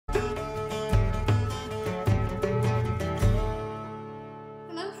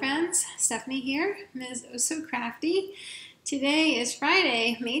friends, Stephanie here, Ms. Oh So Crafty. Today is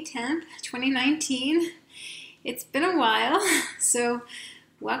Friday, May 10th, 2019. It's been a while, so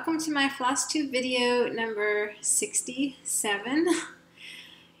welcome to my Flosstube video number 67.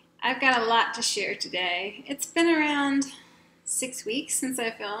 I've got a lot to share today. It's been around 6 weeks since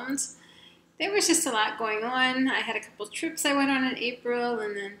I filmed. There was just a lot going on. I had a couple trips I went on in April,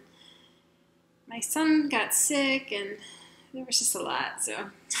 and then my son got sick, and there was just a lot.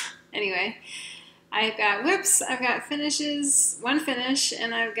 So anyway, I've got whips, I've got finishes, one finish,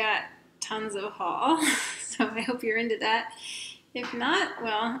 and I've got tons of haul. So I hope you're into that. If not,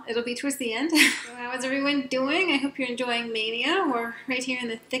 well, it'll be towards the end. So how is everyone doing? I hope you're enjoying Mania. We're right here in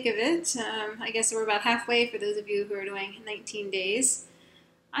the thick of it. I guess we're about halfway for those of you who are doing 19 days.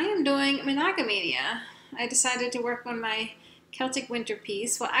 I am doing Monogamania. I decided to work on my Celtic Winter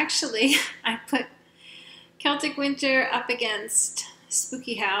piece. Well, actually, I put Celtic Winter up against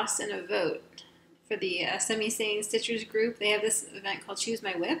Spooky House in a vote for the Semi-Sane Stitchers group. They have this event called Choose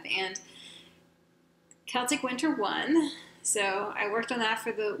My Whip, and Celtic Winter won. So I worked on that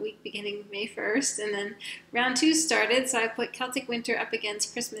for the week beginning May 1st, and then round 2 started, so I put Celtic Winter up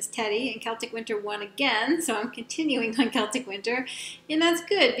against Christmas Teddy, and Celtic Winter won again, so I'm continuing on Celtic Winter, and that's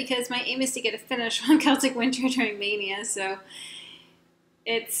good because my aim is to get a finish on Celtic Winter during Mania. So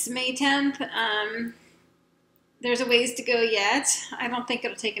it's May 10th. There's a ways to go yet. I don't think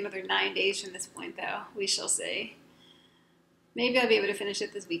it'll take another 9 days from this point, though. We shall see. Maybe I'll be able to finish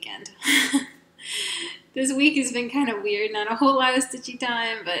it this weekend. This week has been kind of weird. Not a whole lot of stitchy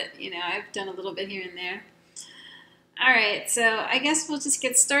time, but, you know, I've done a little bit here and there. Alright, so I guess we'll just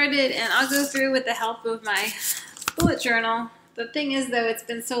get started, and I'll go through with the help of my bullet journal. The thing is, though, it's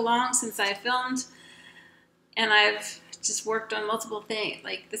been so long since I filmed, and I've just worked on multiple things,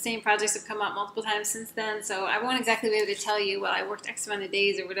 like the same projects have come up multiple times since then, so I won't exactly be able to tell you, well, I worked X amount of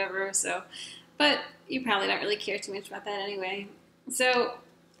days or whatever, so, but you probably don't really care too much about that anyway. So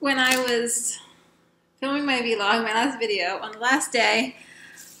when I was filming my vlog, my last video, on the last day,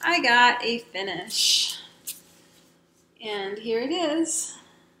 I got a finish. And here it is.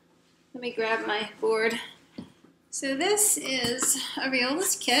 Let me grab my board. So this is a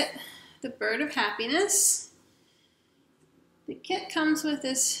Riola's kit, the Bird of Happiness. The kit comes with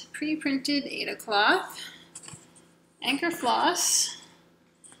this pre-printed Aida cloth, anchor floss,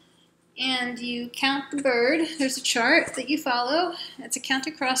 and you count the bird. There's a chart that you follow. It's a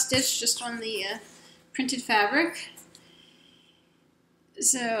counter cross stitch just on the printed fabric.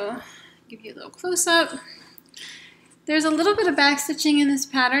 So, give you a little close-up. There's a little bit of back stitching in this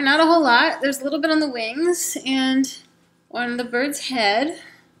pattern, not a whole lot. There's a little bit on the wings and on the bird's head,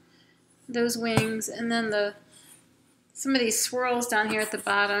 those wings, and then some of these swirls down here at the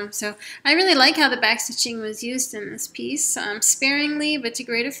bottom. So I really like how the back stitching was used in this piece, sparingly but to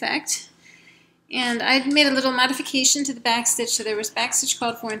great effect. And I made a little modification to the back stitch. So there was back stitch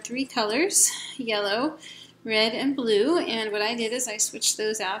called for in 3 colors, yellow, red, and blue. And what I did is I switched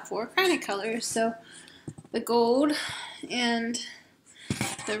those out for Chronic colors. So the gold and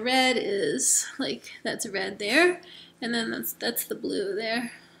the red is like, that's a red there, and then that's the blue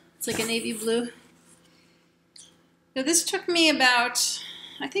there. It's like a navy blue. So this took me about,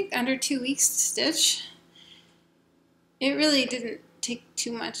 I think, under 2 weeks to stitch. It really didn't take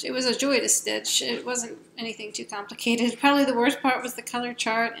too much. It was a joy to stitch. It wasn't anything too complicated. Probably the worst part was the color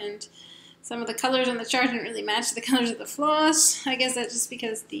chart, and some of the colors on the chart didn't really match the colors of the floss. I guess that's just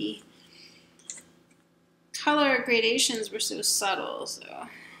because the color gradations were so subtle, so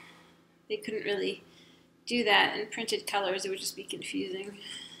they couldn't really do that in printed colors. It would just be confusing.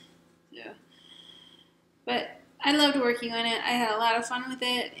 So, but I loved working on it. I had a lot of fun with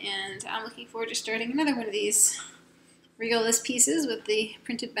it, and I'm looking forward to starting another one of these Riola's pieces with the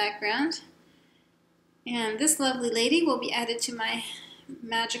printed background. And this lovely lady will be added to my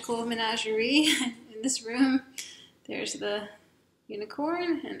magical menagerie in this room. There's the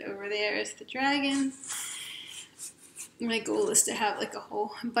unicorn, and over there is the dragon. My goal is to have like a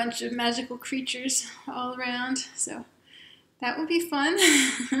whole bunch of magical creatures all around, so that would be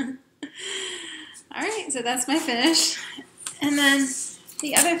fun. Alright, so that's my finish. And then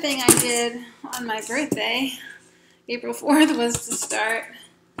the other thing I did on my birthday, April 4th, was to start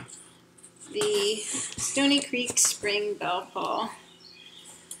the Stony Creek Spring Bell Pull.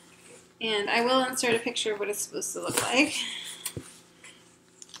 And I will insert a picture of what it's supposed to look like.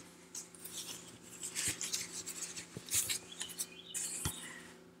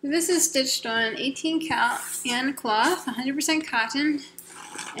 This is stitched on 18 count and cloth, 100% cotton.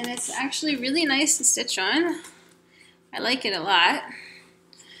 And it's actually really nice to stitch on. I like it a lot.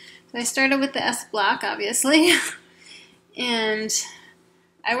 So I started with the S block, obviously, and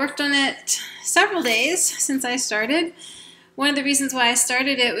I worked on it several days since I started. One of the reasons why I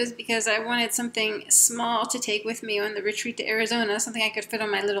started it was because I wanted something small to take with me on the retreat to Arizona, something I could fit on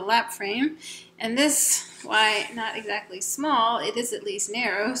my little lap frame. And this, why not exactly small, it is at least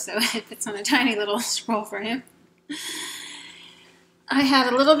narrow, so it fits on a tiny little scroll frame. I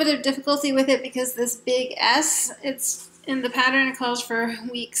had a little bit of difficulty with it because this big S, it's in the pattern, it calls for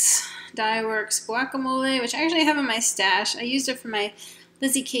Weeks Dye Works Guacamole, which I actually have in my stash. I used it for my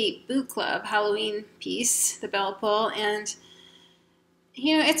Lizzie Kate Boot Club Halloween piece, the bell pull, and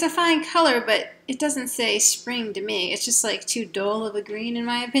you know, it's a fine color, but it doesn't say spring to me. It's just like too dull of a green in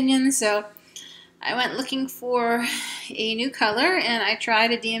my opinion, so I went looking for a new color, and I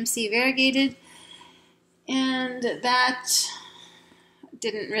tried a DMC variegated, and that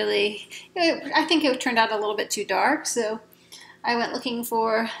didn't really, I think it turned out a little bit too dark, so I went looking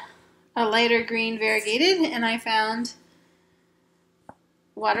for a lighter green variegated, and I found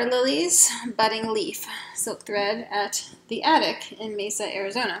Water Lilies Budding Leaf silk thread at the Attic in Mesa,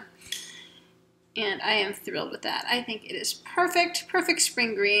 Arizona. And I am thrilled with that. I think it is perfect, perfect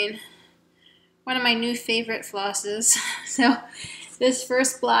spring green. One of my new favorite flosses. So this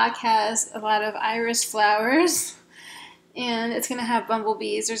first block has a lot of iris flowers, and it's going to have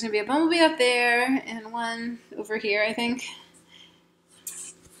bumblebees. There's going to be a bumblebee up there and one over here, I think.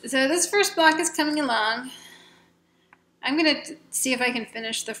 So this first block is coming along. I'm going to see if I can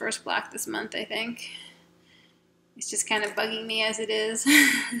finish the first block this month, I think. It's just kind of bugging me as it is.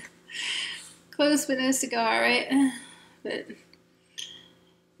 Close but no cigar, right? But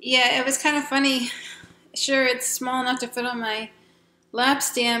yeah, it was kind of funny. Sure, it's small enough to fit on my lap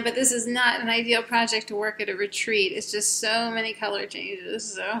stand, but this is not an ideal project to work at a retreat. It's just so many color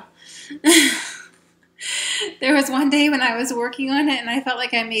changes, so... There was one day when I was working on it and I felt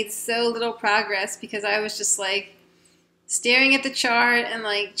like I made so little progress because I was just like staring at the chart and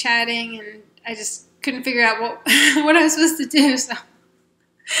like chatting, and I just couldn't figure out what I was supposed to do, so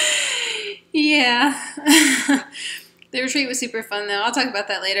yeah. The retreat was super fun though. I'll talk about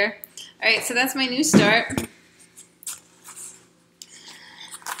that later. Alright, so that's my new start.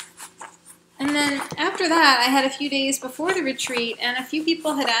 And then after that, I had a few days before the retreat, and a few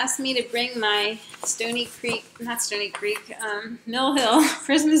people had asked me to bring my Mill Hill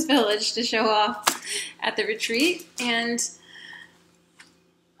Christmas Village to show off at the retreat, and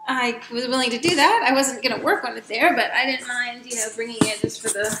I was willing to do that. I wasn't going to work on it there, but I didn't mind, you know, bringing it just for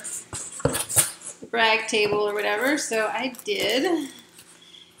the brag table or whatever, so I did.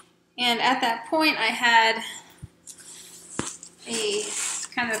 And at that point, I had a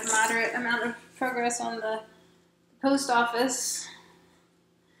kind of moderate amount of progress on the post office,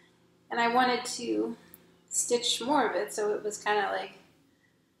 and I wanted to stitch more of it, so it was kind of like,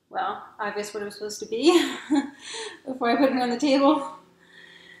 well, obvious what it was supposed to be before I put it on the table.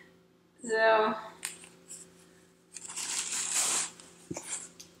 So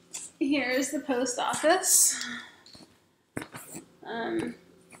here's the post office.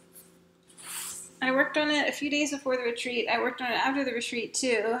 I worked on it a few days before the retreat. I worked on it after the retreat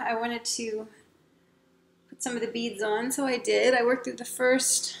too. I wanted to put some of the beads on, so I did. I worked through the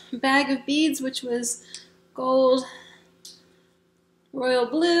first bag of beads, which was gold, royal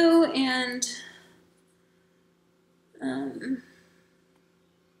blue, and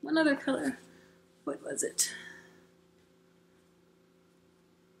one other color. What was it?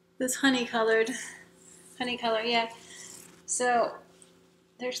 This honey color, yeah. So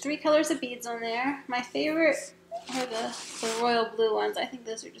there's 3 colors of beads on there. My favorite are the royal blue ones. I think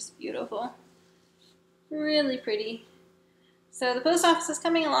those are just beautiful. Really pretty. So the post office is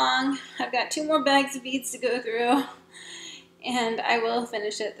coming along. I've got 2 more bags of beads to go through, and I will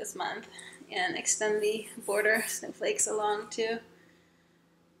finish it this month and extend the border snowflakes along too.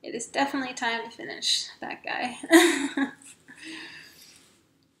 It is definitely time to finish that guy.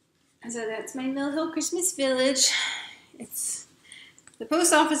 So that's my Mill Hill Christmas Village. The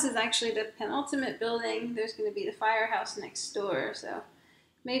post office is actually the penultimate building. There's going to be the firehouse next door, so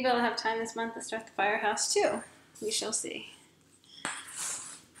maybe I'll have time this month to start the firehouse too. We shall see.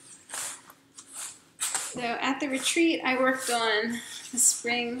 So at the retreat, I worked on the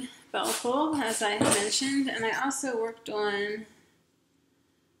spring bell pull, as I mentioned, and I also worked on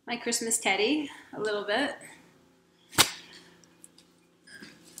my Christmas teddy a little bit.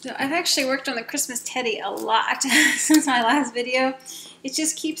 So I've actually worked on the Christmas teddy a lot since my last video. It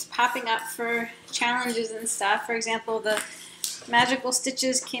just keeps popping up for challenges and stuff. For example, the Magical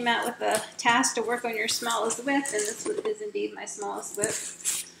Stitches came out with a task to work on your smallest whip, and this is indeed my smallest whip.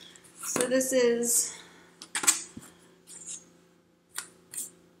 So this is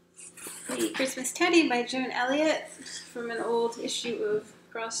the Christmas Teddy by Joan Elliott from an old issue of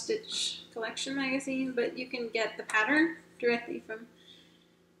Cross Stitch Collection magazine, but you can get the pattern directly from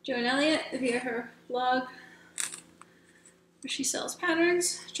Joan Elliott via her blog, where she sells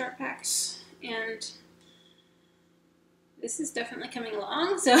patterns, chart packs, and this is definitely coming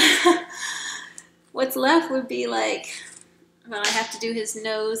along. So what's left would be like, well, I have to do his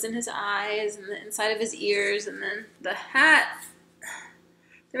nose and his eyes and the inside of his ears, and then the hat,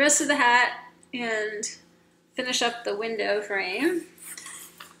 the rest of the hat, and finish up the window frame.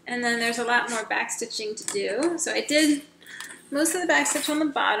 And then there's a lot more back stitching to do. So I did most of the back stitch on the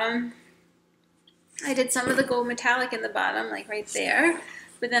bottom. I did some of the gold metallic in the bottom, like right there.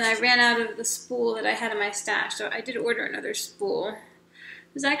 But then I ran out of the spool that I had in my stash, so I did order another spool.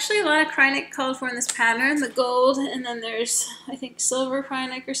 There's actually a lot of Krynic called for in this pattern, the gold, and then there's, I think, silver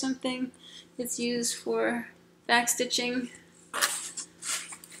Krynic or something that's used for back stitching.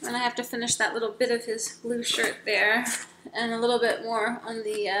 And I have to finish that little bit of his blue shirt there, and a little bit more on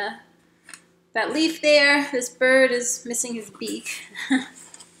the that leaf there. This bird is missing his beak.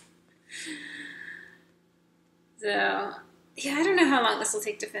 So, yeah, I don't know how long this will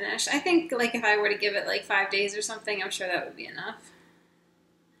take to finish. I think, like, if I were to give it, like, 5 days or something, I'm sure that would be enough.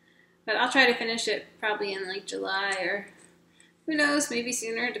 But I'll try to finish it probably in, like, July, or who knows, maybe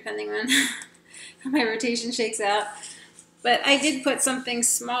sooner, depending on how my rotation shakes out. But I did put something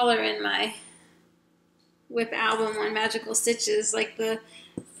smaller in my WIP album on Magical Stitches. Like, the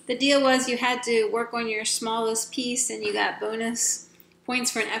deal was you had to work on your smallest piece, and you got bonus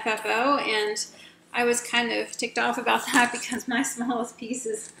points for an FFO, and I was kind of ticked off about that because my smallest piece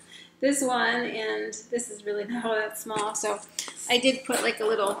is this one, and this is really not all that small. So I did put like a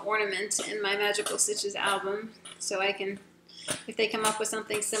little ornament in my Magical Stitches album, so I can, if they come up with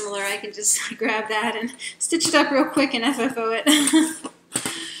something similar, I can just grab that and stitch it up real quick and FFO it.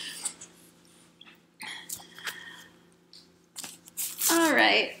 All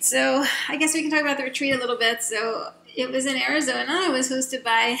right, so I guess we can talk about the retreat a little bit. So it was in Arizona. It was hosted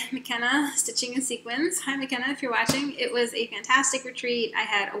by McKenna Stitching and Sequins. Hi, McKenna, if you're watching. It was a fantastic retreat. I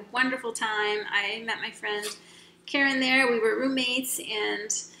had a wonderful time. I met my friend Karen there. We were roommates, and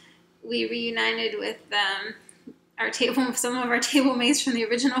we reunited with some of our table mates from the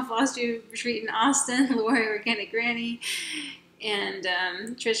original Flosstube retreat in Austin, Lori, Organic Granny, and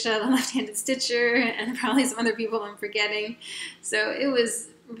Trisha, the left-handed stitcher, and probably some other people I'm forgetting. So it was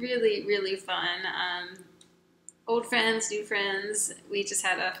really, really fun. Old friends, new friends. We just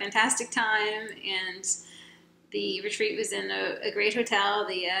had a fantastic time, and the retreat was in a great hotel,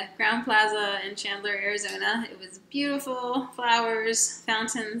 the Ground Plaza in Chandler, Arizona. It was beautiful, flowers,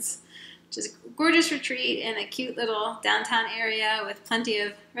 fountains, just a gorgeous retreat in a cute little downtown area with plenty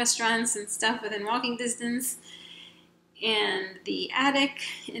of restaurants and stuff within walking distance. And the attic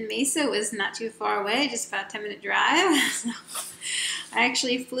in Mesa was not too far away, just about a 10-minute drive. So I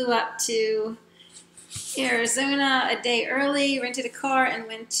actually flew up to Arizona a day early, rented a car, and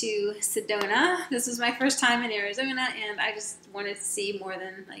went to Sedona. This was my first time in Arizona, and I just wanted to see more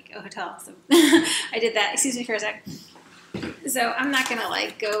than like a hotel, so I did that. Excuse me for a sec. So I'm not gonna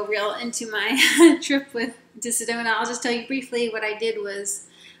like go real into my trip to Sedona. I'll just tell you briefly what I did was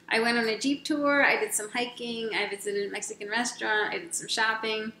I went on a Jeep tour, I did some hiking, I visited a Mexican restaurant, I did some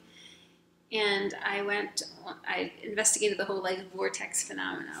shopping, and I investigated the whole like vortex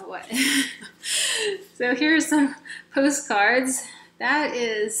phenomena. What? So here's some postcards. That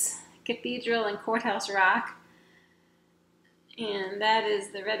is Cathedral and Courthouse Rock, and that is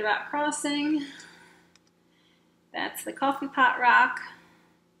the Red Rock Crossing. That's the Coffee Pot Rock.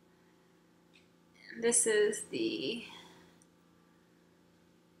 And this is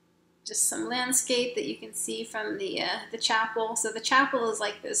just some landscape that you can see from the chapel. So the chapel is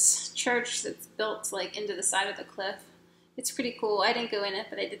like this church that's built like into the side of the cliff. It's pretty cool. I didn't go in it,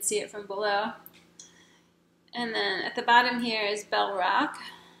 but I did see it from below. And then at the bottom here is Bell Rock.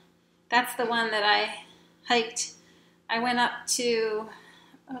 That's the one that I hiked. I went up to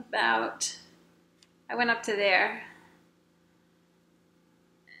there.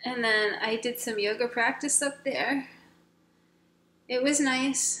 And then I did some yoga practice up there. It was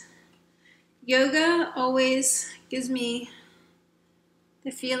nice. Yoga always gives me the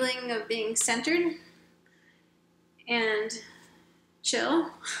feeling of being centered and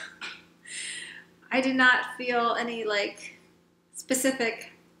chill. I did not feel any like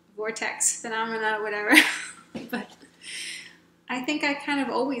specific vortex phenomena, whatever, but I think I kind of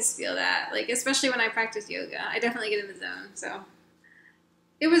always feel that, like especially when I practice yoga. I definitely get in the zone. So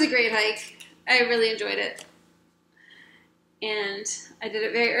it was a great hike. I really enjoyed it. And I did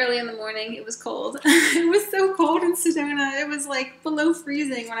it very early in the morning. It was cold. It was so cold in Sedona. It was like below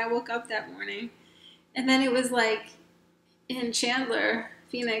freezing when I woke up that morning. And then it was like in Chandler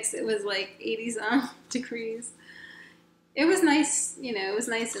Phoenix, it was like 80-some degrees. It was nice, you know, it was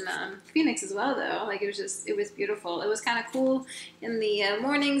nice in Phoenix as well, though. Like, it was beautiful. It was kind of cool in the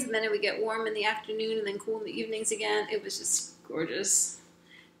mornings, and then it would get warm in the afternoon, and then cool in the evenings again. It was just gorgeous.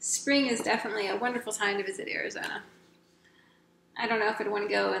 Spring is definitely a wonderful time to visit Arizona. I don't know if I'd want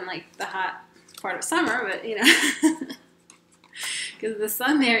to go in, like, the hot part of summer, but, you know, because the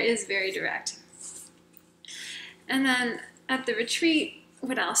sun there is very direct. And then at the retreat,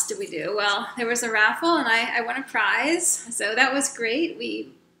 what else did we do? Well, there was a raffle, and I won a prize, so that was great.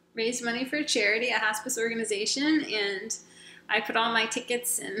 We raised money for a charity, a hospice organization, and I put all my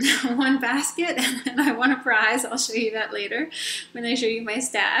tickets in one basket, and I won a prize. I'll show you that later when I show you my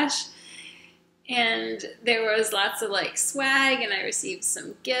stash. And there was lots of like swag, and I received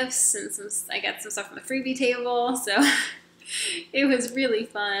some gifts, and I got some stuff from the freebie table, so it was really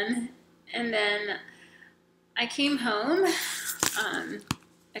fun. And then I came home.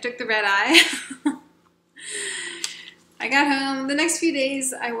 I took the red eye. I got home. The next few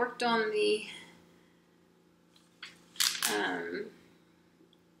days I worked on the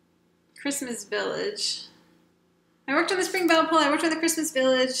Christmas Village. I worked on the Spring Bell Pull. I worked on the Christmas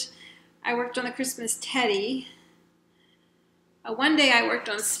Village. I worked on the Christmas Teddy. One day I worked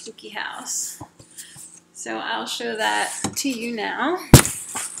on Spooky House. So I'll show that to you now.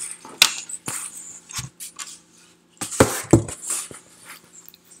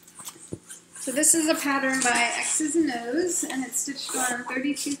 So this is a pattern by X's and O's, and it's stitched on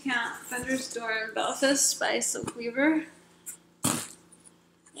 32 count Thunderstorm Belfast by Silk Weaver.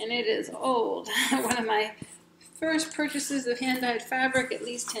 And it is old. One of my first purchases of hand-dyed fabric, at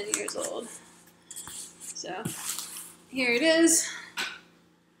least 10 years old. So here it is.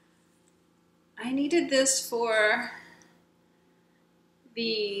 I needed this for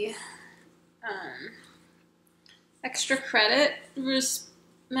the extra credit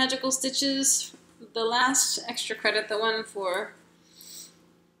magical stitches, the last extra credit, the one for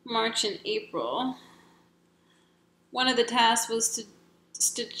March and April. One of the tasks was to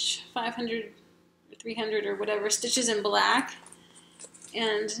stitch 500 or 300 or whatever stitches in black,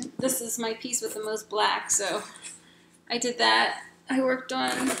 and this is my piece with the most black, so I did that. I worked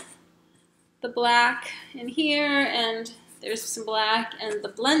on the black in here, and there's some black, and the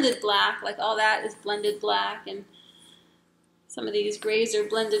blended black, like all that is blended black, and some of these grays are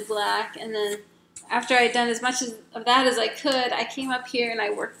blended black. And then after I'd done as much of that as I could, I came up here and I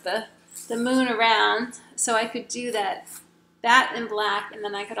worked the moon around so I could do that in black, and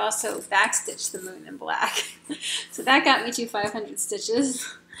then I could also backstitch the moon in black. So that got me to 500 stitches.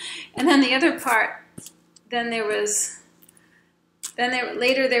 And then the other part, later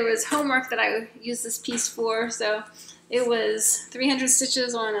there was homework that I used this piece for, so it was 300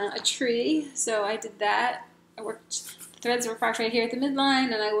 stitches on a tree, so I did that. I worked, the threads were parked right here at the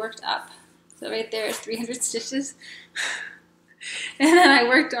midline, and I worked up. So right there is 300 stitches. And then I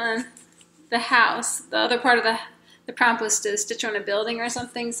worked on the house. The other part of the prompt was to stitch on a building or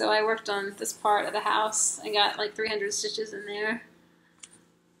something, so I worked on this part of the house. I got like 300 stitches in there,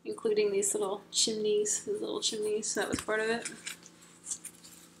 including these little chimneys, so that was part of it.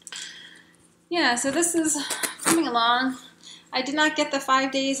 Yeah, so this is coming along. I did not get the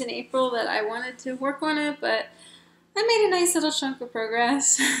 5 days in April that I wanted to work on it, but I made a nice little chunk of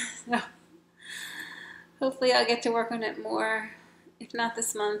progress. So hopefully I'll get to work on it more, if not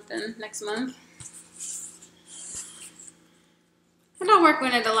this month, then next month. And I'll work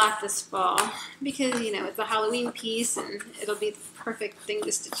on it a lot this fall because, you know, it's a Halloween piece and it'll be the perfect thing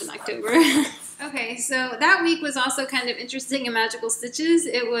to stitch in October. Okay, so that week was also kind of interesting in Magical Stitches.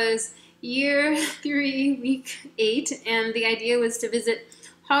 It was year 3, week 8, and the idea was to visit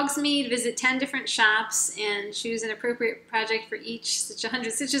Hogsmeade, visit 10 different shops, and choose an appropriate project for each, stitch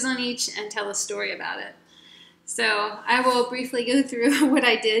 100 stitches on each, and tell a story about it. So I will briefly go through what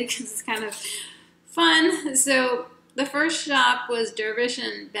I did because it's kind of fun. So the first shop was Dervish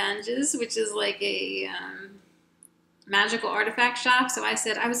and Banges, which is like a magical artifact shop. So I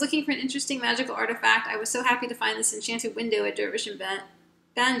said, I was looking for an interesting magical artifact. I was so happy to find this enchanted window at Dervish and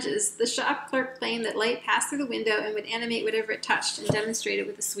Banges. The shop clerk claimed that light passed through the window and would animate whatever it touched, and demonstrated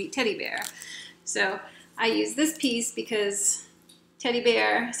with a sweet teddy bear. So I used this piece because teddy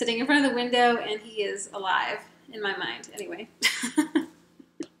bear sitting in front of the window, and he is alive in my mind anyway.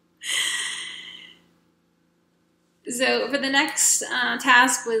 So for the next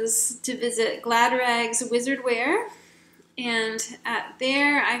task was to visit Gladrag's Wizard Wear, and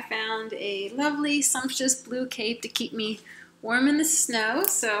there I found a lovely sumptuous blue cape to keep me warm in the snow,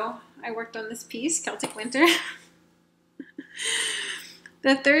 so I worked on this piece, Celtic Winter.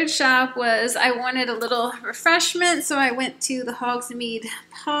 The third shop was I wanted a little refreshment, so I went to the Hogsmeade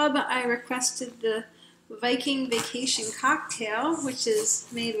pub. I requested the Viking Vacation cocktail, which is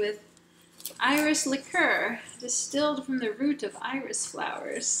made with iris liqueur, distilled from the root of iris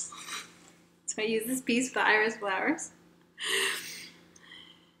flowers. So I use this piece of the iris flowers.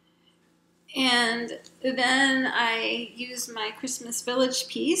 And then I used my Christmas Village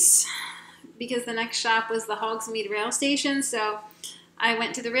piece because the next shop was the Hogsmeade rail station. So I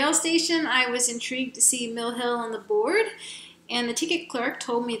went to the rail station. I was intrigued to see Mill Hill on the board, and the ticket clerk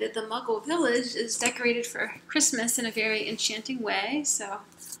told me that the Muggle village is decorated for Christmas in a very enchanting way. So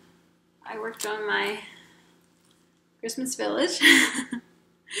I worked on my Christmas Village.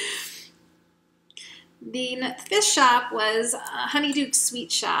 The fifth shop was Honeyduke's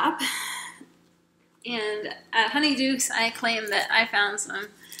Sweet Shop. And at Honeyduke's, I claimed that I found some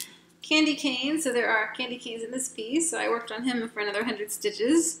candy canes. So there are candy canes in this piece. So I worked on him for another 100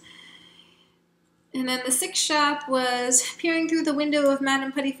 stitches. And then the sixth shop was peering through the window of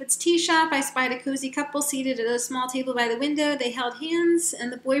Madame Puttyfoot's tea shop. I spied a cozy couple seated at a small table by the window. They held hands,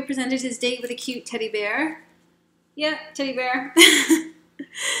 and the boy presented his date with a cute teddy bear. Yeah, teddy bear.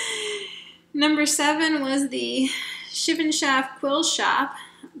 Number 7 was the Shivenshaft quill shop,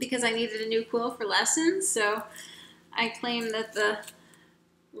 because I needed a new quill for lessons. So I claimed that the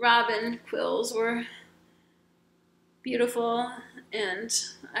robin quills were beautiful, and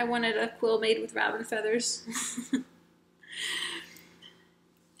I wanted a quill made with robin feathers.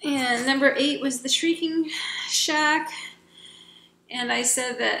 And number 8 was the Shrieking Shack. And I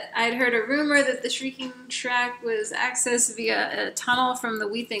said that I'd heard a rumor that the Shrieking Shack was accessed via a tunnel from the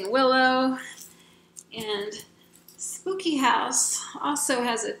Weeping Willow. And Spooky House also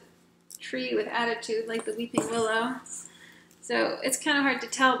has a tree with attitude like the Weeping Willow. So it's kind of hard to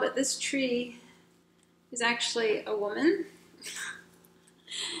tell, but this tree is actually a woman.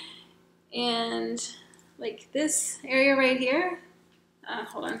 And like this area right here,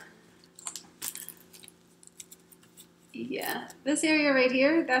 hold on. Yeah, this area right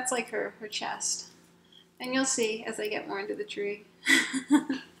here, that's like her chest. And you'll see as I get more into the tree.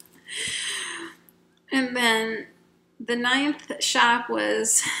 And then the 9th shop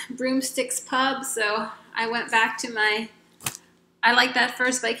was Broomstick's Pub, so I went back to I liked that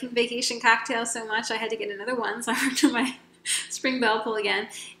first Viking Vacation cocktail so much I had to get another one, so I worked on my spring bell pull again.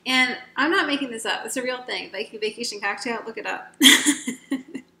 And I'm not making this up, it's a real thing, Viking Vacation cocktail, look it up.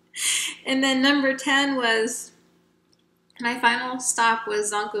 And then number 10 was, my final stop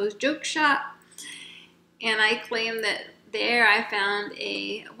was Zonko's Joke Shop, and I claimed that there I found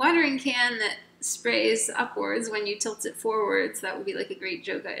a watering can that sprays upwards when you tilt it forwards. That would be like a great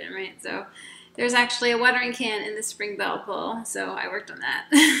joke item, right? So there's actually a watering can in the spring bell pull, so I worked on that.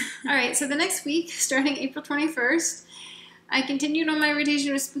 All right, so the next week, starting April 21st, I continued on my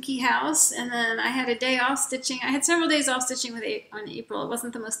rotation with Spooky House, and then I had a day off stitching. I had several days off stitching on April. It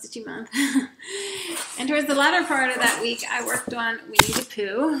wasn't the most stitchy month. And towards the latter part of that week, I worked on Winnie the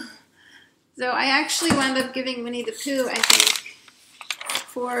Pooh. So I actually wound up giving Winnie the Pooh, I think,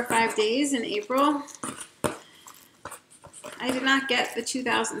 4 or 5 days in April. I did not get the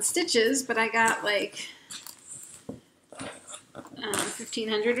 2,000 stitches, but I got like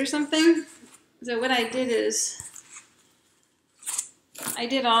 1,500 or something. So what I did is I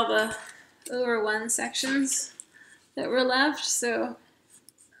did all the over 1 sections that were left. So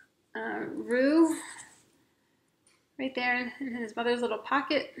Roo right there in his mother's little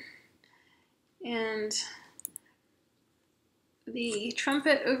pocket, and the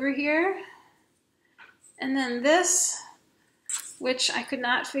trumpet over here, and then this, which I could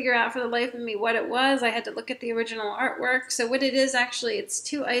not figure out for the life of me what it was. I had to look at the original artwork. So what it is actually, it's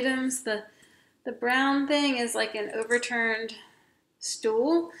 2 items. The brown thing is like an overturned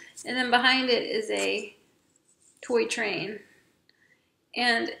stool, and then behind it is a toy train.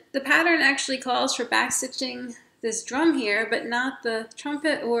 And the pattern actually calls for backstitching this drum here, but not the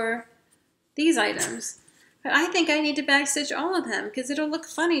trumpet or these items. But I think I need to backstitch all of them, because it'll look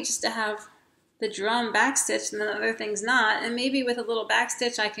funny just to have the drum backstitched and the other things not. And maybe with a little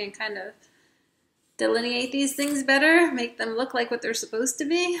backstitch I can kind of delineate these things better, make them look like what they're supposed to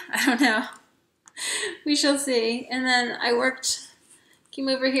be. I don't know. We shall see. And then I came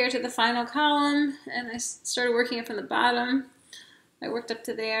over here to the final column, and I started working it from the bottom. I worked up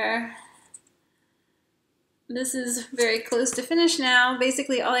to there. This is very close to finish now.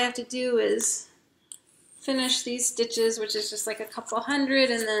 Basically all I have to do is finish these stitches, which is just like a couple hundred,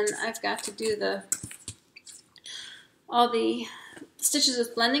 and then I've got to do all the stitches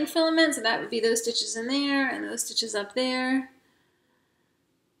with blending filament, so that would be those stitches in there and those stitches up there.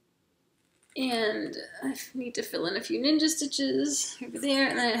 And I need to fill in a few ninja stitches over there,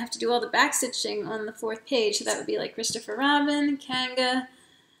 and then I have to do all the back stitching on the 4th page. So that would be like Christopher Robin, Kanga,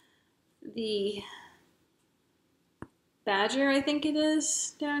 the badger, I think it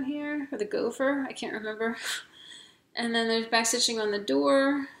is, down here, or the gopher, I can't remember. And then there's back stitching on the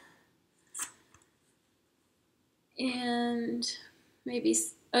door, and maybe,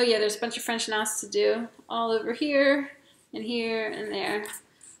 oh yeah, there's a bunch of French knots to do all over here and there.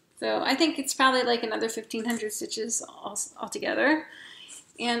 So I think it's probably like another 1,500 stitches altogether,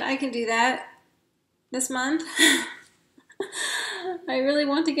 and I can do that this month. I really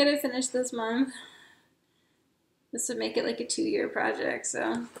want to get it finished this month. This would make it like a 2-year project,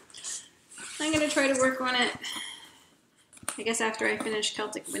 so I'm going to try to work on it, I guess, after I finish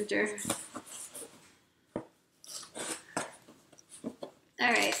Celtic Winter.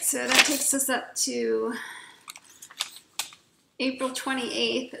 Alright, so that takes us up to April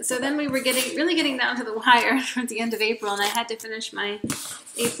 28th. So then we were really getting down to the wire at the end of April, and I had to finish my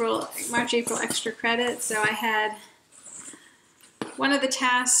March-April extra credit. So I had one of the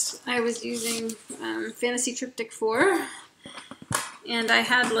tasks I was using Fantasy Triptych for, and I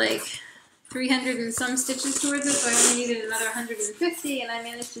had like 300 and some stitches towards it, so I only needed another 150, and I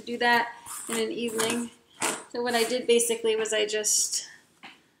managed to do that in an evening. So what I did basically was I just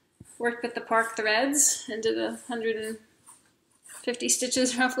worked with the Park threads and did 150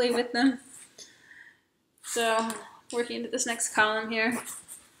 stitches roughly with them. So working into this next column here.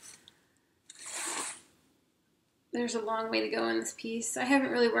 There's a long way to go in this piece. I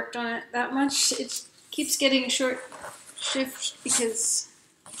haven't really worked on it that much. It keeps getting short shift because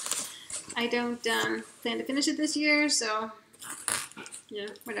I don't plan to finish it this year, so yeah,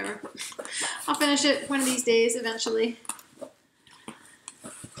 whatever. I'll finish it one of these days eventually.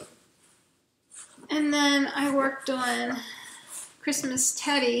 And then I worked on Christmas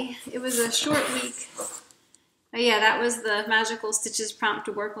Teddy. It was a short week. Oh yeah, that was the Magical Stitches prompt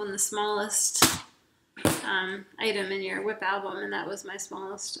to work on the smallest item in your WIP album, and that was my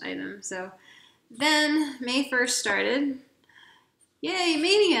smallest item. So then May 1st started. Yay,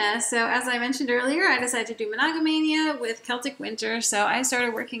 Mania! So as I mentioned earlier, I decided to do Monogamania with Celtic Winter, so I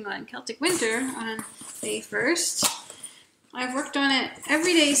started working on Celtic Winter on May 1st. I've worked on it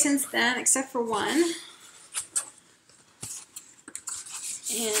every day since then, except for one.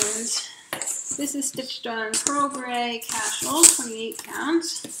 And this is stitched on Pearl Gray Casual, 28 count.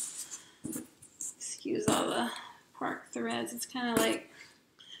 Excuse all the Park threads. It's kind of like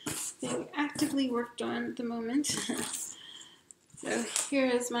being actively worked on at the moment. So here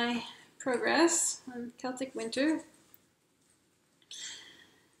is my progress on Celtic Winter.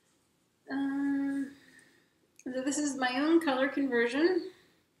 So this is my own color conversion.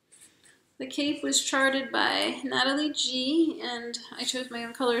 The cape was charted by Natalie G, and I chose my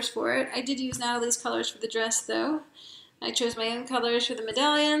own colors for it. I did use Natalie's colors for the dress, though. I chose my own colors for the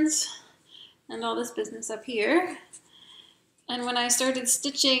medallions and all this business up here. And when I started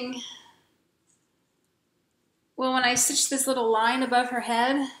stitching, well, when I stitched this little line above her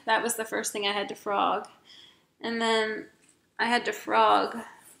head, that was the first thing I had to frog. And then I had to frog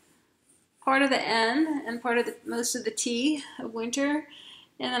part of the N and part of most of the T of Winter.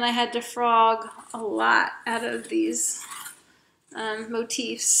 And then I had to frog a lot out of these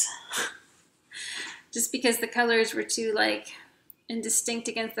motifs, just because the colors were too like indistinct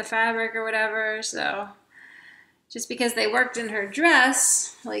against the fabric or whatever. So just because they worked in her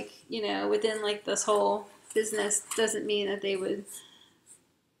dress, like, you know, within like this whole business, doesn't mean that they would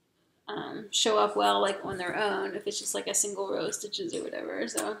show up well like on their own if it's just like a single row of stitches or whatever.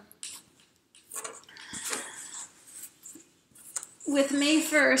 So with May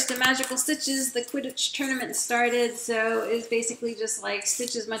 1st, the Magical Stitches, the Quidditch tournament started, so it was basically just like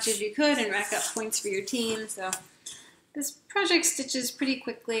stitch as much as you could and rack up points for your team. So this project stitches pretty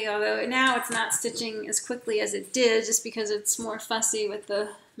quickly, although now it's not stitching as quickly as it did just because it's more fussy with the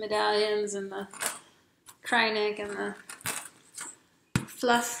medallions and the Krynick and the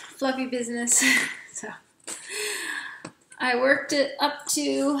fluffy business. So I worked it up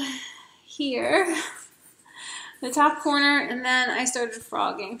to here, the top corner, and then I started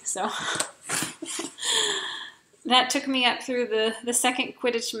frogging. So that took me up through the second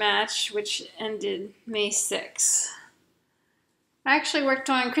Quidditch match, which ended May 6th. I actually worked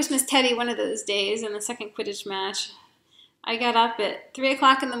on Christmas Teddy one of those days in the second Quidditch match. I got up at 3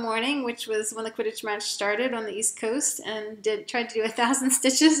 o'clock in the morning, which was when the Quidditch match started on the East Coast, and tried to do 1,000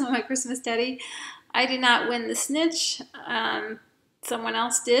 stitches on my Christmas Teddy. I did not win the snitch. Someone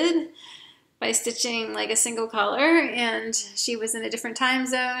else did by stitching like a single color, and she was in a different time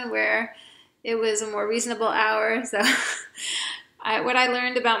zone where it was a more reasonable hour. So What I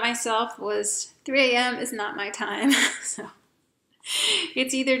learned about myself was 3 a.m. is not my time. So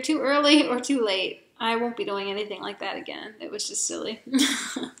it's either too early or too late. I won't be doing anything like that again. It was just silly.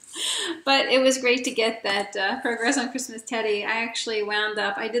 But it was great to get that progress on Christmas Teddy. I actually wound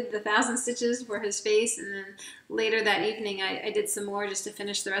up, I did the 1,000 stitches for his face, and then later that evening I did some more just to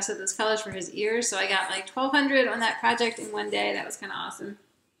finish the rest of those colors for his ears. So I got like 1,200 on that project in one day. That was kind of awesome.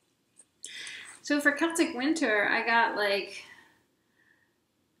 So for Celtic Winter, I got like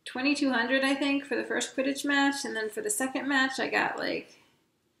 2,200, I think, for the first Quidditch match, and then for the second match I got like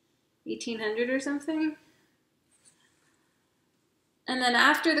 1,800 or something. And then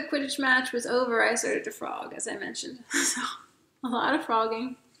after the Quidditch match was over, I started to frog, as I mentioned. So a lot of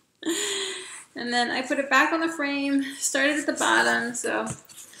frogging. And then I put it back on the frame, started at the bottom. So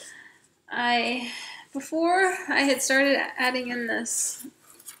before I had started adding in this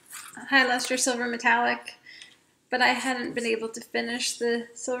high luster silver metallic, but I hadn't been able to finish the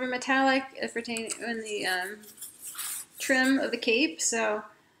silver metallic pertaining in the trim of the cape. So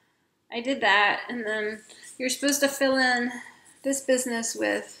I did that, and then you're supposed to fill in this business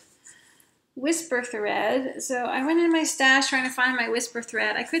with whisper thread. So I went in my stash trying to find my whisper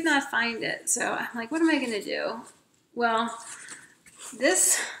thread. I could not find it. So I'm like, what am I going to do? Well,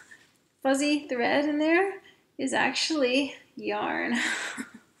 this fuzzy thread in there is actually yarn.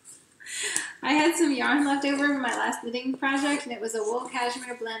 I had some yarn left over from my last knitting project, and it was a wool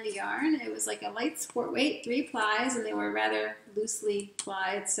cashmere blend yarn. It was like a light sport weight, 3 plies, and they were rather loosely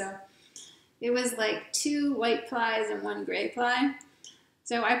plied. So it was like 2 white plies and 1 gray ply.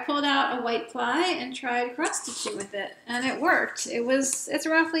 So I pulled out a white ply and tried cross stitching with it, and it worked. It's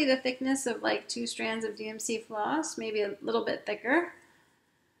roughly the thickness of like 2 strands of DMC floss, maybe a little bit thicker.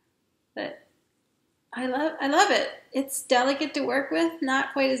 But I love it. It's delicate to work with,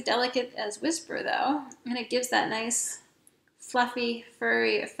 not quite as delicate as Whisper though, and it gives that nice fluffy,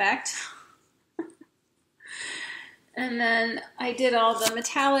 furry effect. And then I did all the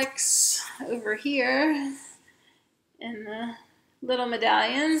metallics over here in the little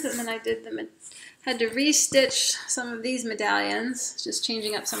medallions, and then I had to restitch some of these medallions, just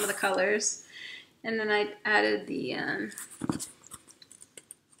changing up some of the colors. And then I added the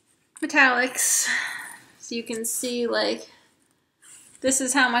metallics, so you can see like this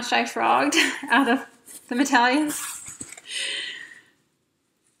is how much I frogged out of the medallions.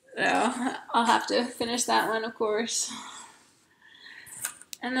 So I'll have to finish that one, of course.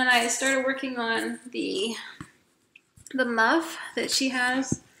 And then I started working on the muff that she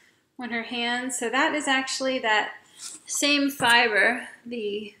has on her hand. So that is actually that same fiber,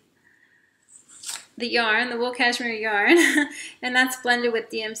 the yarn, the wool cashmere yarn, and that's blended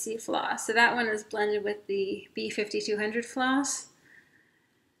with DMC floss. So that one is blended with the B5200 floss.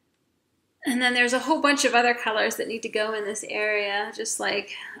 And then there's a whole bunch of other colors that need to go in this area, just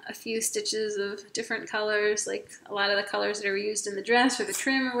like a few stitches of different colors, like a lot of the colors that are used in the dress or the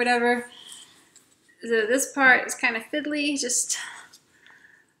trim or whatever. So this part is kind of fiddly, just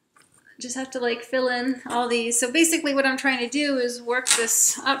have to like fill in all these. So basically what I'm trying to do is work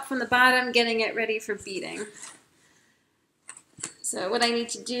this up from the bottom, getting it ready for beading. So what I need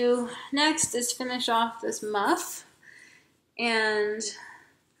to do next is finish off this muff and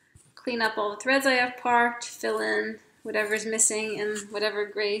clean up all the threads I have parked, fill in whatever's missing in whatever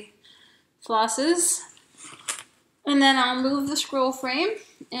gray flosses. And then I'll move the scroll frame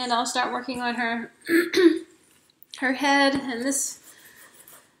and I'll start working on her her head and this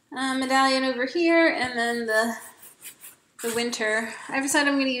medallion over here, and then the winter. I've decided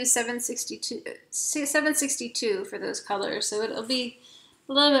I'm going to use 762 for those colors, so it'll be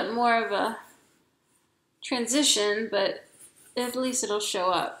a little bit more of a transition, but at least it'll show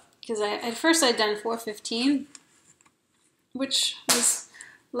up. Because at first I'd done 415, which was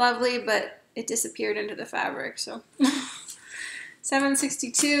lovely, but it disappeared into the fabric. So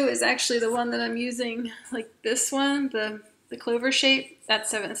 762 is actually the one that I'm using, like this one, the clover shape. That's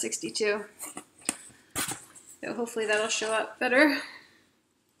 762. So hopefully that'll show up better.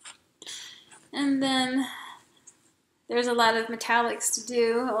 And then there's a lot of metallics to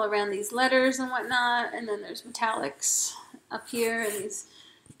do all around these letters and whatnot. And then there's metallics up here and these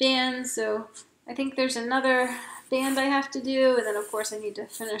bands, so I think there's another band I have to do, and then of course I need to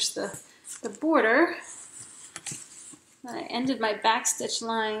finish the border. I ended my backstitch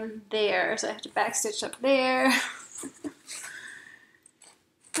line there, so I have to backstitch up there.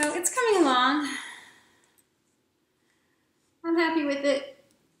 So it's coming along. I'm happy with it.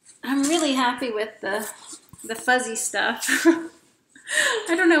 I'm really happy with the fuzzy stuff.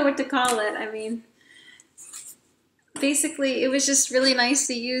 I don't know what to call it. I mean, basically, it was just really nice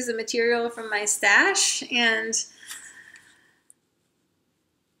to use the material from my stash, and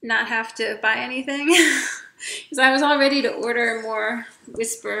not have to buy anything. Because I was all ready to order more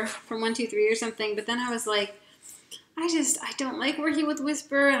Whisper from 123 or something, but then I was like, I don't like working with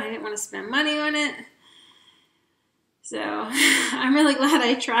Whisper, and I didn't want to spend money on it. So I'm really glad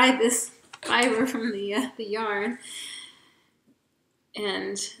I tried this fiber from the yarn.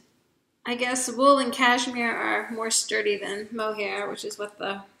 And I guess wool and cashmere are more sturdy than mohair, which is what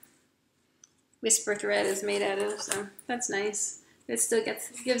the Whisper thread is made out of, so that's nice. It still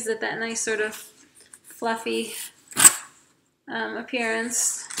gives it that nice sort of fluffy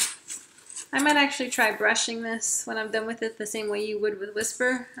appearance. I might actually try brushing this when I'm done with it the same way you would with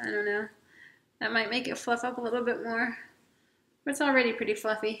Whisper. I don't know. That might make it fluff up a little bit more. But it's already pretty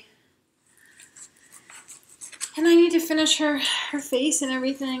fluffy. And I need to finish her face and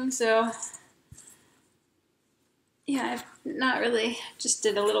everything, so yeah, I've not really, just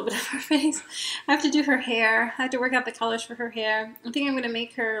did a little bit of her face. I have to do her hair. I have to work out the colors for her hair. I think I'm going to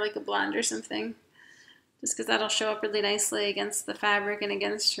make her like a blonde or something, just because that'll show up really nicely against the fabric and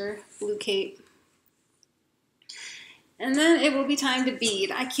against her blue cape. And then it will be time to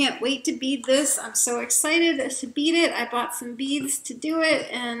bead. I can't wait to bead this. I'm so excited to bead it. I bought some beads to do it,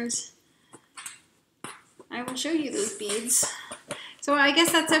 and I will show you those beads. So I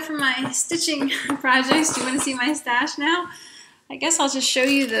guess that's it for my stitching projects. Do you want to see my stash now? I guess I'll just show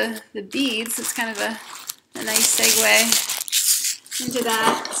you the beads. It's kind of a nice segue into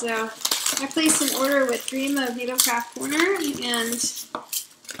that. So I placed an order with Dream of Needlecraft Corner, and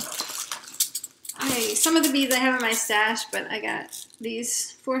some of the beads I have in my stash, but I got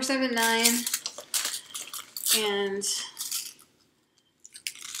these 479 and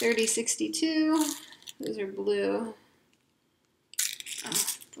 3062. Those are blue. Oh,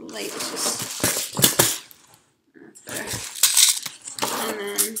 the light is just, that's better. And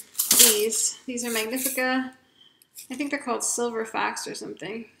then these are Magnifica. I think they're called Silver Fox or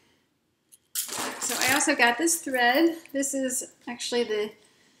something. So I also got this thread. This is actually the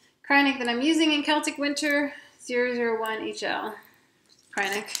Krynic that I'm using in Celtic Winter, 001 HL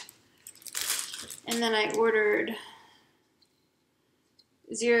Krynic. And then I ordered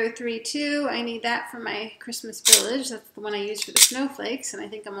 032. I need that for my Christmas Village. That's the one I use for the snowflakes, and I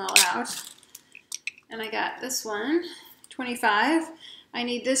think I'm all out. And I got this one, 25. I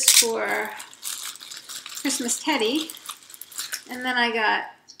need this for Christmas Teddy. And then I got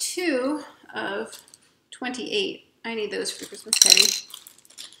 2 of 28. I need those for Christmas Teddy.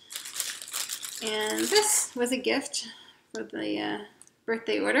 And this was a gift for the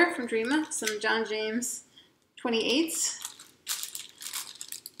birthday order from Dreama, some John James 28s.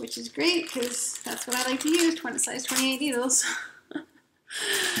 Which is great because that's what I like to use, size 28 needles.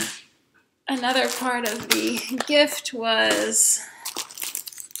 Another part of the gift was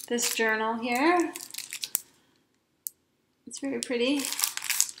this journal here. It's very pretty.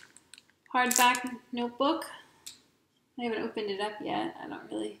 Hardback notebook. I haven't opened it up yet. I don't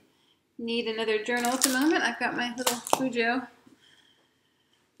really need another journal at the moment. I've got my little Fujo.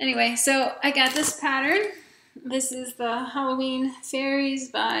 Anyway, so I got this pattern. This is the Halloween Fairies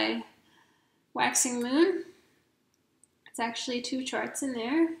by Waxing Moon. It's actually 2 charts in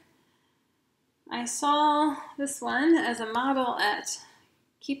there. I saw this one as a model at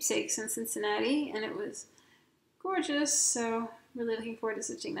Keepsakes in Cincinnati, and it was gorgeous, so really looking forward to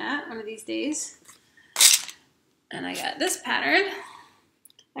stitching that one of these days. And I got this pattern,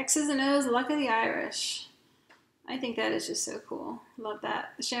 X's and O's, Luck of the Irish. I think that is just so cool. Love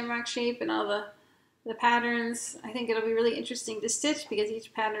that. The shamrock shape and all the patterns. I think it'll be really interesting to stitch because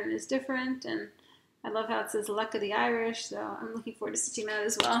each pattern is different, and I love how it says Luck of the Irish, so I'm looking forward to stitching that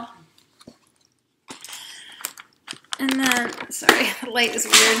as well. And then, sorry, the light is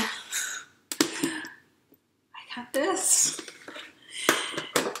weird. I got this.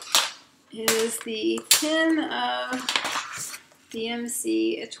 It is the Pin of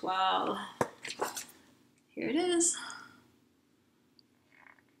DMC Etoile. Here it is.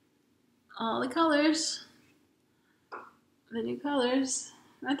 All the colors, the new colors.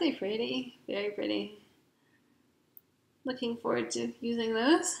 Aren't they pretty? Very pretty. Looking forward to using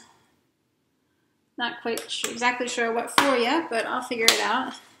those. Not quite sure, exactly sure what for yet, but I'll figure it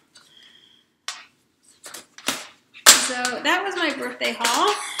out. So that was my birthday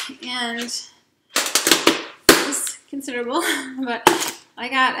haul, and it was considerable, but I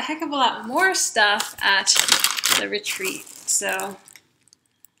got a heck of a lot more stuff at the retreat. So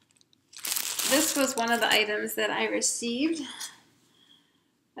this was one of the items that I received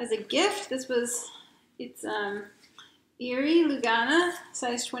as a gift. It's Erie Lugana,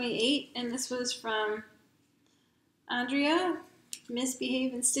 size 28, and this was from Andrea,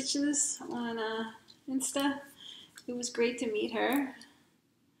 Misbehaving Stitches on Insta. It was great to meet her.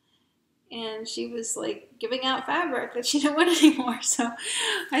 and she was like giving out fabric that she didn't want anymore. So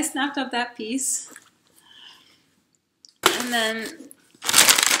I snapped up that piece. And then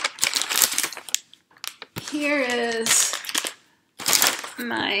here is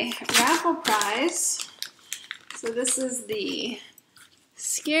my raffle prize. So this is the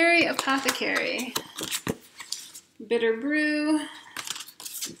Scary Apothecary Bitter Brew,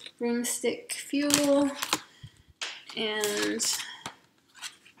 Broomstick Fuel, and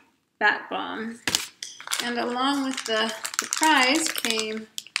Bat Bomb. And along with the prize came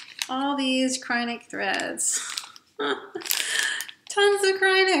all these Krynic threads. Tons of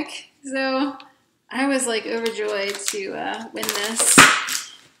Krynic. So I was like overjoyed to win this.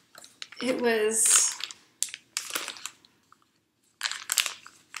 It was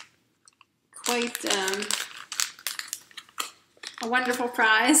quite a wonderful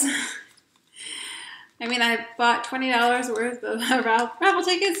prize. I mean, I bought $20 worth of raffle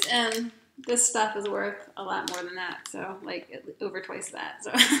tickets, and this stuff is worth a lot more than that. So, like, over twice that.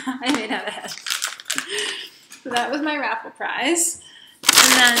 So, I made out ahead. So, that was my raffle prize.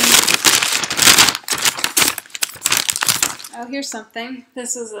 And then, oh, here's something.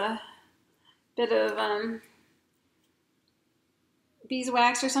 This is a bit of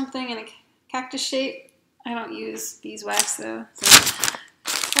beeswax or something in a cactus shape. I don't use beeswax though, so.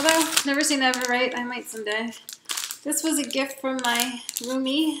 Although, never say never, right? I might someday. This was a gift from my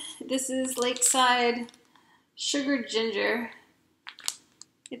roomie. This is Lakeside Sugar Ginger.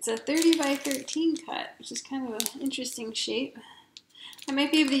 It's a 30 by 13 cut, which is kind of an interesting shape. I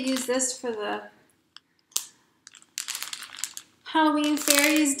might be able to use this for the Halloween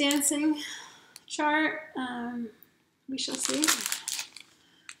fairies dancing chart. We shall see.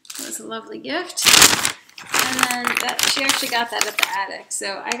 That was a lovely gift. And then she actually got that at the attic.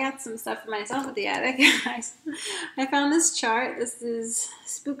 So I got some stuff for myself at the attic. I found this chart. This is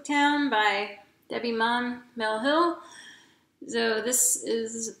Spooktown by Debbie Mom Melhill. So this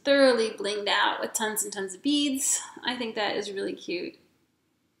is thoroughly blinged out with tons and tons of beads. I think that is really cute.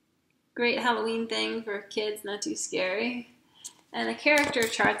 Great Halloween thing for kids, not too scary. And the character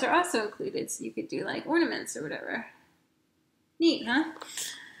charts are also included, so you could do like ornaments or whatever. Neat, huh?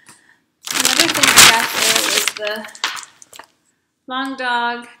 Another thing I got there was the Long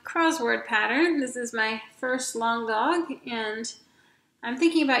Dog crossword pattern. This is my first long dog, and I'm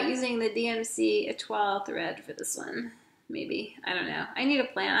thinking about using the DMC Etoile thread for this one. Maybe. I don't know. I need a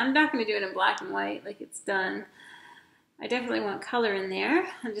plan. I'm not going to do it in black and white like it's done. I definitely want color in there.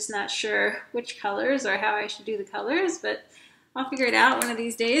 I'm just not sure which colors or how I should do the colors, but I'll figure it out one of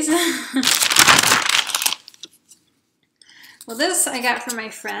these days. Well, this I got from my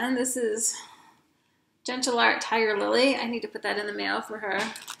friend. This is Gentle Art Tiger Lily. I need to put that in the mail for her.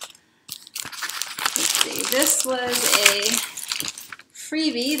 Let's see. This was a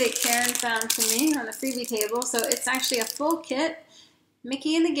freebie that Karen found for me on the freebie table. So it's actually a full kit.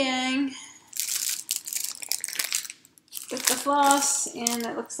 Mickey and the Gang with the floss, and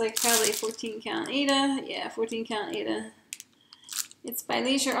it looks like probably 14 count Ada. Yeah, 14 count Ada. It's by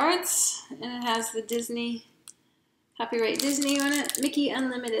Leisure Arts, and it has the Disney, copyright Disney on it. Mickey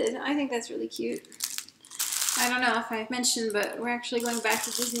Unlimited. I think that's really cute. I don't know if I mentioned, but we're actually going back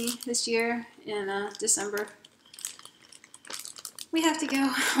to Disney this year in December. We have to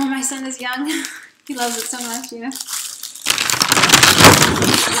go while my son is young. He loves it so much, you know.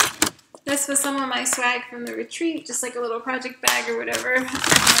 This was some of my swag from the retreat, just like a little project bag or whatever.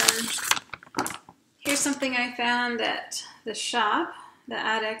 And here's something I found at the shop, the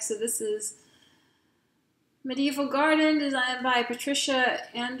attic. So this is Medieval Garden, designed by Patricia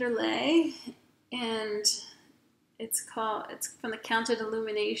Anderley, and it's from the Counted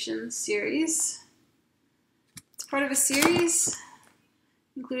Illuminations series. It's part of a series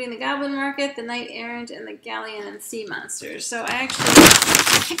including the Goblin Market, the Knight Errant, and the Galleon and Sea Monsters. So I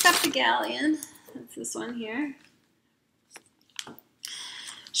actually picked up the Galleon. That's this one here.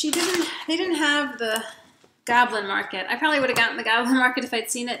 They didn't have the Goblin Market. I probably would have gotten the Goblin Market if I'd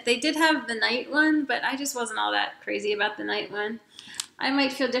seen it. They did have the Knight one, but I just wasn't all that crazy about the Knight one. I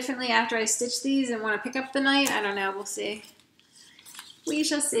might feel differently after I stitch these and want to pick up the Knight. I don't know. We'll see. We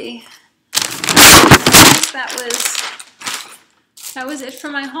shall see. That was it for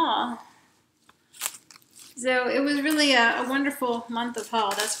my haul. So it was really a wonderful month of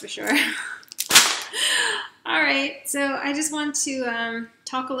haul, that's for sure. All right, so I just want to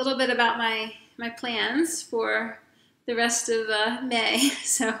talk a little bit about my plans for the rest of May.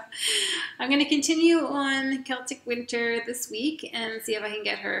 So I'm going to continue on Celtic Winter this week and see if I can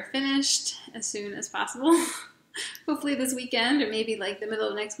get her finished as soon as possible. Hopefully this weekend or maybe like the middle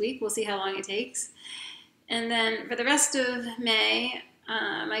of next week. We'll see how long it takes. And then for the rest of May,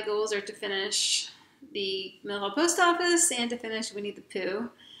 My goals are to finish the Mill Hill Post Office and to finish Winnie the Pooh.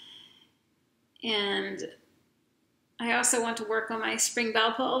 And I also want to work on my spring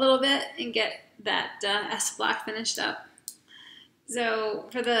bell pull a little bit and get that S block finished up. So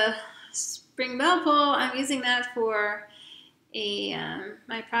for the spring bell pull, I'm using that for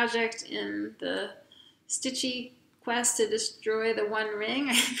my project in the Stitchy Quest to Destroy the One Ring.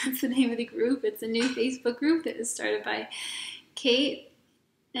 I think that's the name of the group. It's a new Facebook group that was started by Kate,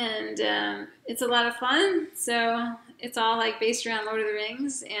 and it's a lot of fun. So it's all like based around Lord of the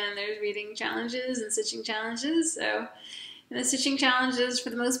Rings, and there's reading challenges and stitching challenges. So and the stitching challenges, for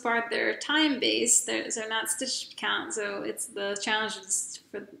the most part, they're time-based. They're not stitch count, so it's the challenges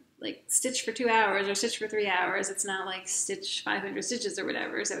for like stitch for 2 hours or stitch for 3 hours. It's not like stitch 500 stitches or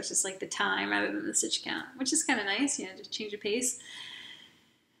whatever, so it's just like the time rather than the stitch count, which is kind of nice, you know, to change the pace.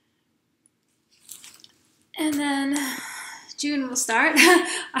 And then June will start.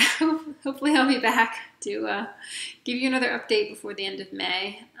 Hopefully I'll be back to give you another update before the end of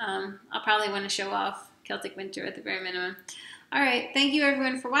May. I'll probably want to show off Celtic Winter at the very minimum. All right, thank you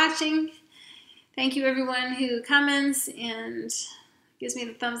everyone for watching. Thank you everyone who comments and gives me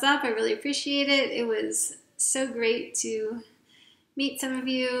the thumbs up. I really appreciate it. It was so great to meet some of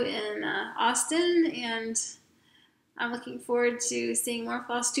you in Austin, and I'm looking forward to seeing more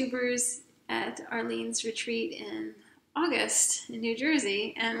Flosstubers at Arlene's retreat in August in New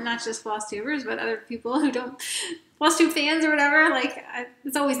Jersey, and not just Flosstubers, but other people who don't, Flosstube fans or whatever. Like,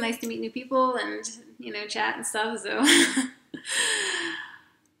 it's always nice to meet new people and, you know, chat and stuff, so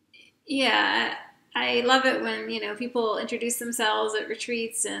yeah. I love it when, you know, people introduce themselves at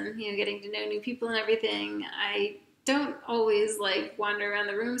retreats and, you know, getting to know new people and everything. I don't always, like, wander around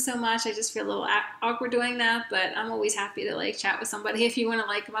the room so much. I just feel a little awkward doing that, but I'm always happy to, like, chat with somebody. If you want to,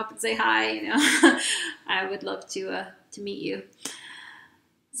 like, come up and say hi, you know, I would love to meet you.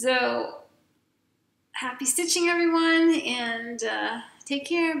 So, happy stitching, everyone, and take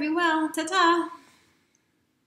care. Be well. Ta-ta.